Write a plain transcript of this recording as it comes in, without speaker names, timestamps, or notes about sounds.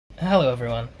Hello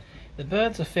everyone. The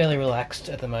birds are fairly relaxed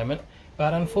at the moment,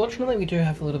 but unfortunately we do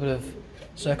have a little bit of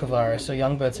Circovirus, so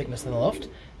young bird sickness in the loft.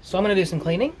 So I'm going to do some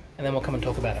cleaning and then we'll come and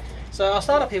talk about it. So I'll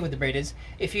start up here with the breeders.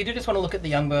 If you do just want to look at the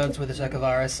young birds with the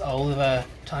Circovirus, I'll leave a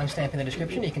timestamp in the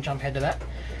description, you can jump ahead to that.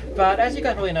 But as you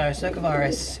guys probably know,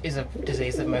 Circovirus is a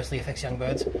disease that mostly affects young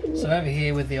birds. So over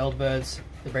here with the old birds,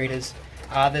 the breeders,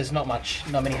 there's not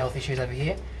many health issues over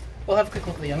here. We'll have a quick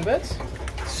look at the young birds.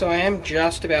 So I am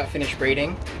just about finished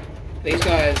breeding. These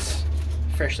guys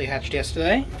freshly hatched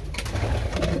yesterday.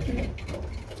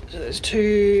 So there's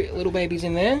two little babies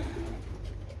in there.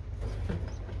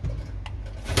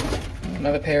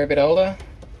 Another pair a bit older.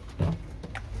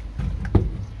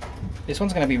 This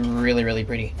one's going to be really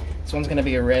pretty. This one's going to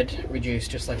be a red reduced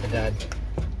just like the dad.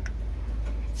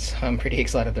 So I'm pretty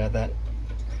excited about that.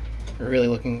 Really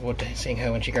looking forward to seeing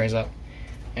her when she grows up.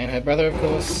 And her brother, of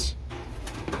course,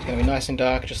 is going to be nice and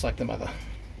dark just like the mother.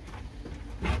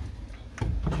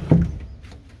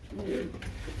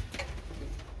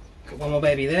 Got one more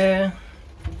baby there.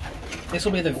 This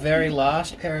will be the very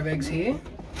last pair of eggs here.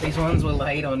 These ones were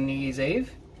laid on New Year's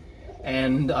Eve,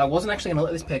 and I wasn't actually going to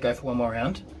let this pair go for one more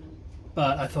round,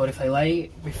 but I thought if they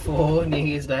lay before New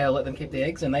Year's Day I'll let them keep the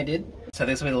eggs, and they did. So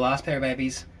this will be the last pair of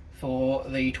babies for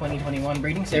the 2021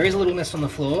 breeding. There is a little nest on the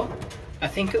floor. I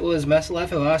think it was Mercilife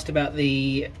who asked about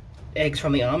the eggs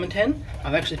from the almond hen.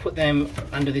 I've actually put them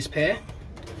under this pair,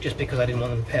 just because I didn't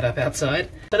want them paired up outside.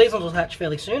 So these ones will hatch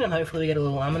fairly soon and hopefully we get a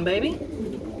little almond baby.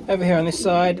 Over here on this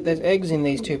side, there's eggs in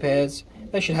these two pairs.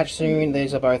 They should hatch soon.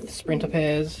 These are both sprinter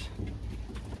pairs.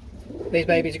 These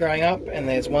babies are growing up, and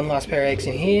there's one last pair of eggs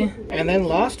in here. And then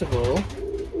last of all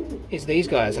is these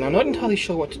guys, and I'm not entirely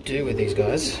sure what to do with these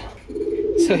guys.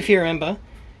 So if you remember,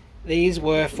 these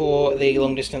were for the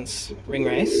long distance ring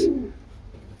race.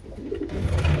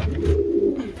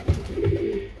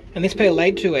 And this pair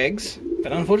laid 2 eggs,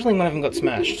 but unfortunately one of them got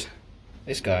smashed.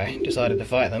 This guy decided to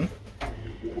fight them.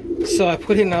 So I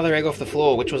put in another egg off the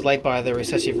floor, which was laid by the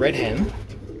recessive red hen.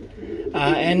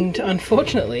 And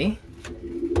unfortunately,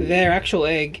 their actual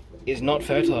egg is not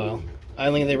fertile.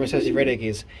 Only the recessive red egg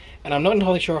is. And I'm not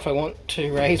entirely sure if I want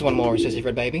to raise one more recessive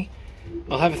red baby.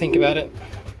 I'll have a think about it,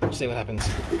 see what happens.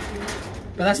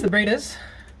 But that's the breeders.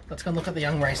 Let's go and look at the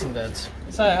young racing birds.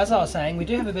 So as I was saying, we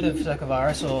do have a bit of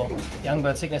Circovirus or young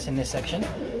bird sickness in this section.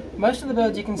 Most of the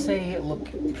birds you can see look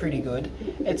pretty good.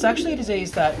 It's actually a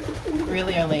disease that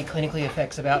really only clinically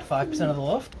affects about 5% of the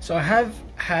loft. So I have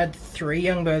had 3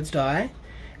 young birds die,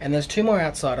 and there's 2 more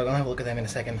outside, I'm going to have a look at them in a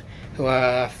second, who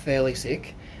are fairly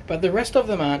sick, but the rest of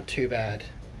them aren't too bad.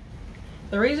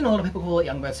 The reason a lot of people call it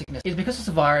young bird sickness is because it's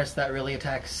a virus that really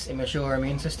attacks immature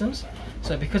immune systems.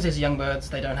 So because these young birds,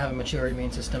 they don't have a mature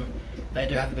immune system, they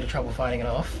do have a bit of trouble fighting it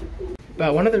off.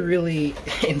 But one of the really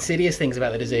insidious things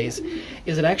about the disease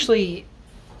is it actually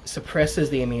suppresses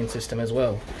the immune system as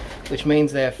well, which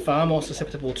means they're far more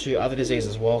susceptible to other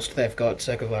diseases whilst they've got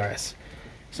Circovirus.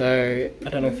 So I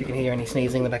don't know if you can hear any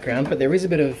sneezing in the background, but there is a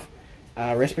bit of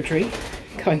respiratory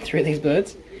going through these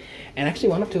birds. And actually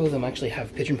 1 or 2 of them actually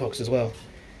have pigeon pox as well,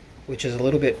 which is a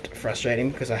little bit frustrating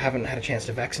because I haven't had a chance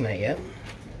to vaccinate yet.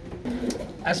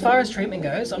 As far as treatment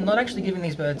goes, I'm not actually giving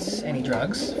these birds any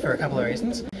drugs for a couple of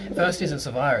reasons. First is it's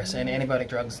a virus, and antibiotic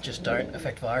drugs just don't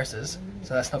affect viruses,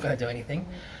 so that's not going to do anything.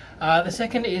 The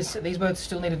second is these birds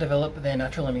still need to develop their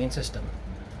natural immune system.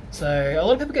 So a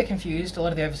lot of people get confused, a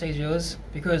lot of the overseas viewers,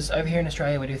 because over here in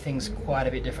Australia we do things quite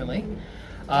a bit differently.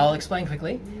 I'll explain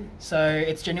quickly. So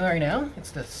it's January now,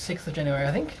 it's the 6th of January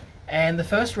I think, and the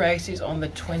first race is on the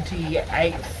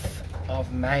 28th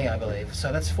of May I believe,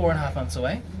 so that's 4.5 months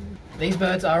away. These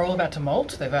birds are all about to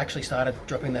molt. They've actually started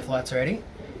dropping their flights already.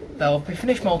 They'll be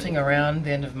finished molting around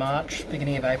the end of March,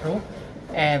 beginning of April,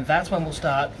 and that's when we'll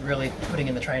start really putting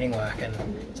in the training work and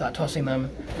start tossing them.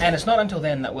 And it's not until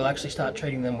then that we'll actually start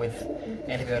treating them with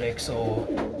antibiotics or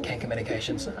canker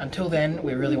medications. Until then,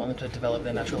 we really want them to develop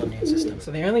their natural immune system.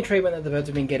 So the only treatment that the birds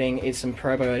have been getting is some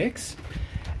probiotics,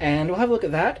 and we'll have a look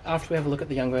at that after we have a look at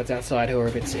the young birds outside who are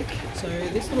a bit sick. So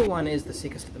this little one is the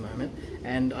sickest at the moment,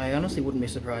 and I honestly wouldn't be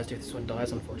surprised if this one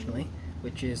dies, unfortunately,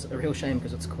 which is a real shame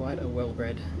because it's quite a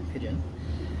well-bred pigeon.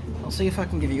 I'll see if I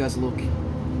can give you guys a look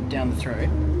down the throat.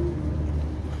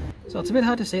 So it's a bit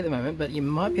hard to see at the moment, but you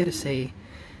might be able to see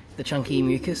the chunky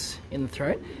mucus in the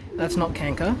throat. That's not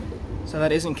canker, so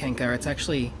that isn't canker, it's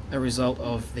actually a result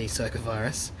of the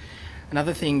Circovirus.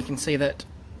 Another thing, you can see that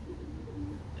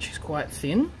she's quite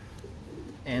thin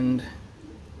and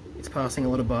it's passing a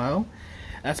lot of bile.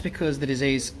 That's because the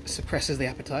disease suppresses the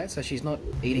appetite, so she's not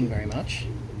eating very much,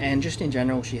 and just in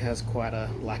general she has quite a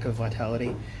lack of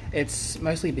vitality. It's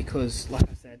mostly because, like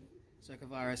I said,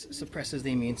 Circovirus suppresses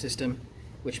the immune system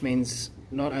which means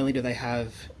not only do they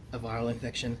have a viral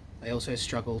infection, they also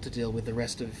struggle to deal with the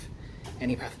rest of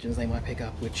any pathogens they might pick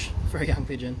up, which for a young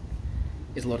pigeon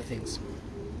is a lot of things.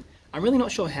 I'm really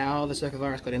not sure how the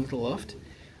Circovirus got into the loft.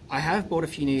 I have bought a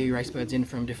few new race birds in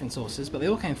from different sources, but they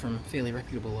all came from fairly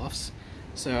reputable lofts,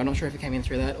 so I'm not sure if it came in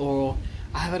through that, or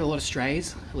I have had a lot of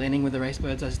strays landing with the race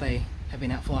birds as they have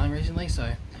been out flying recently,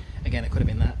 so again, it could have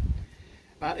been that.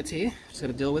 But it's here, just got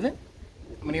to deal with it.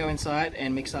 I'm going to go inside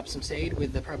and mix up some seed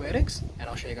with the probiotics, and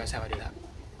I'll show you guys how I do that.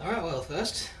 Alright, well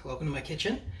first, welcome to my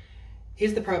kitchen.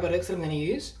 Here's the probiotics that I'm going to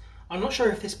use. I'm not sure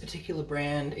if this particular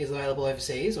brand is available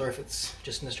overseas or if it's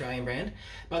just an Australian brand,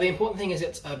 but the important thing is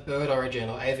it's a bird origin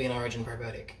or avian origin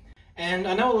probiotic. And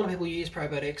I know a lot of people use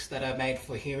probiotics that are made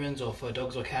for humans or for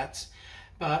dogs or cats,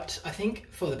 but I think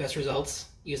for the best results,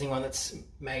 using one that's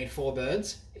made for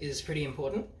birds is pretty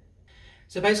important.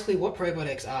 So basically what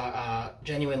probiotics are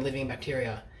genuine living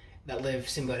bacteria that live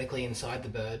symbiotically inside the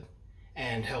bird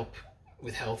and help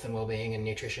with health and well-being and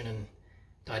nutrition and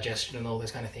digestion and all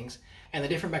those kind of things. And the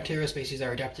different bacterial species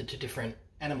are adapted to different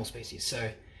animal species. So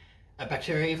a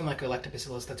bacteria, even like a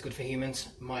lactobacillus that's good for humans,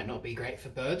 might not be great for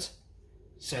birds.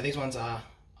 So these ones are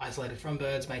isolated from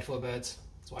birds, made for birds.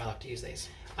 That's why I like to use these.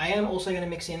 I am also going to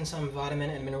mix in some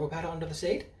vitamin and mineral powder onto the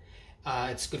seed.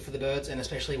 It's good for the birds, and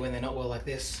especially when they're not well like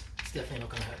this, it's definitely not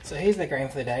going to hurt. So here's the grain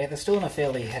for the day. They're still in a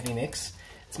fairly heavy mix.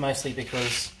 It's mostly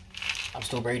because I'm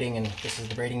still breeding and this is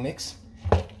the breeding mix.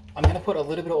 I'm going to put a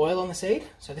little bit of oil on the seed.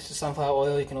 So this is sunflower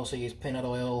oil. You can also use peanut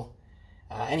oil,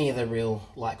 any of the real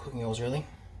light cooking oils really.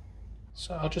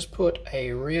 So I'll just put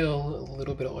a real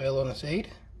little bit of oil on the seed,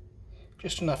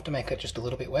 just enough to make it just a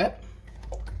little bit wet.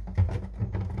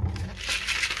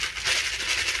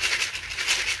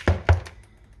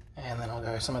 And then I'll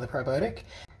go some of the probiotic.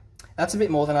 That's a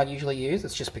bit more than I'd usually use.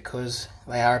 It's just because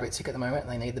they are a bit sick at the moment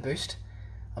and they need the boost.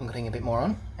 I'm putting a bit more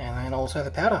on, and then also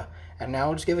the powder. And now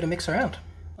I'll just give it a mix around.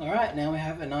 Alright, now we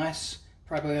have a nice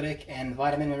probiotic and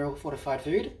vitamin mineral fortified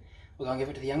food. We're going to give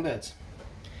it to the young birds.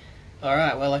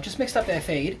 Alright, well I've just mixed up their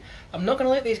feed. I'm not going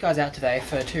to let these guys out today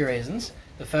for two reasons.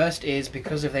 The first is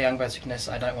because of their young bird sickness,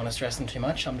 I don't want to stress them too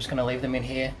much. I'm just going to leave them in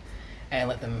here and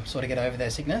let them sort of get over their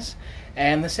sickness.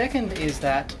 And the second is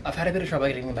that I've had a bit of trouble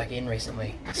getting them back in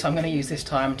recently. So I'm going to use this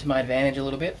time to my advantage a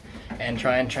little bit and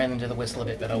try and train them to the whistle a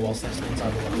bit better whilst they're still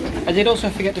inside the loft. I did also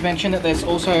forget to mention that there's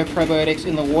also probiotics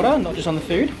in the water, not just on the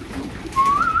food.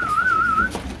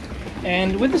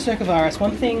 And with the Circovirus,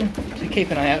 one thing to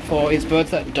keep an eye out for is birds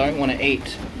that don't want to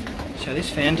eat. So this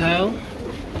fantail,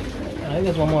 I think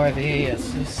there's one more over here,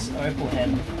 yes, this opal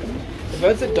hen. The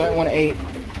birds that don't want to eat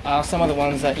are some of the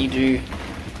ones that you do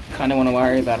kind of want to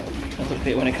worry about a little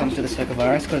bit when it comes to the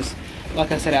Circovirus, because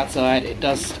like I said outside, it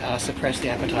does suppress the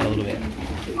appetite a little bit.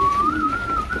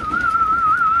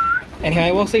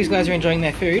 Anyway, whilst these guys are enjoying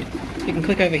their food, you can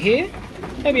click over here,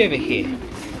 maybe over here,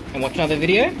 and watch another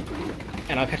video,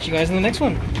 and I'll catch you guys in the next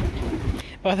one.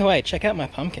 By the way, check out my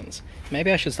pumpkins.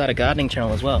 Maybe I should start a gardening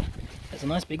channel as well. There's a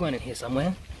nice big one in here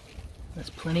somewhere. There's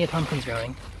plenty of pumpkins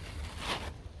growing.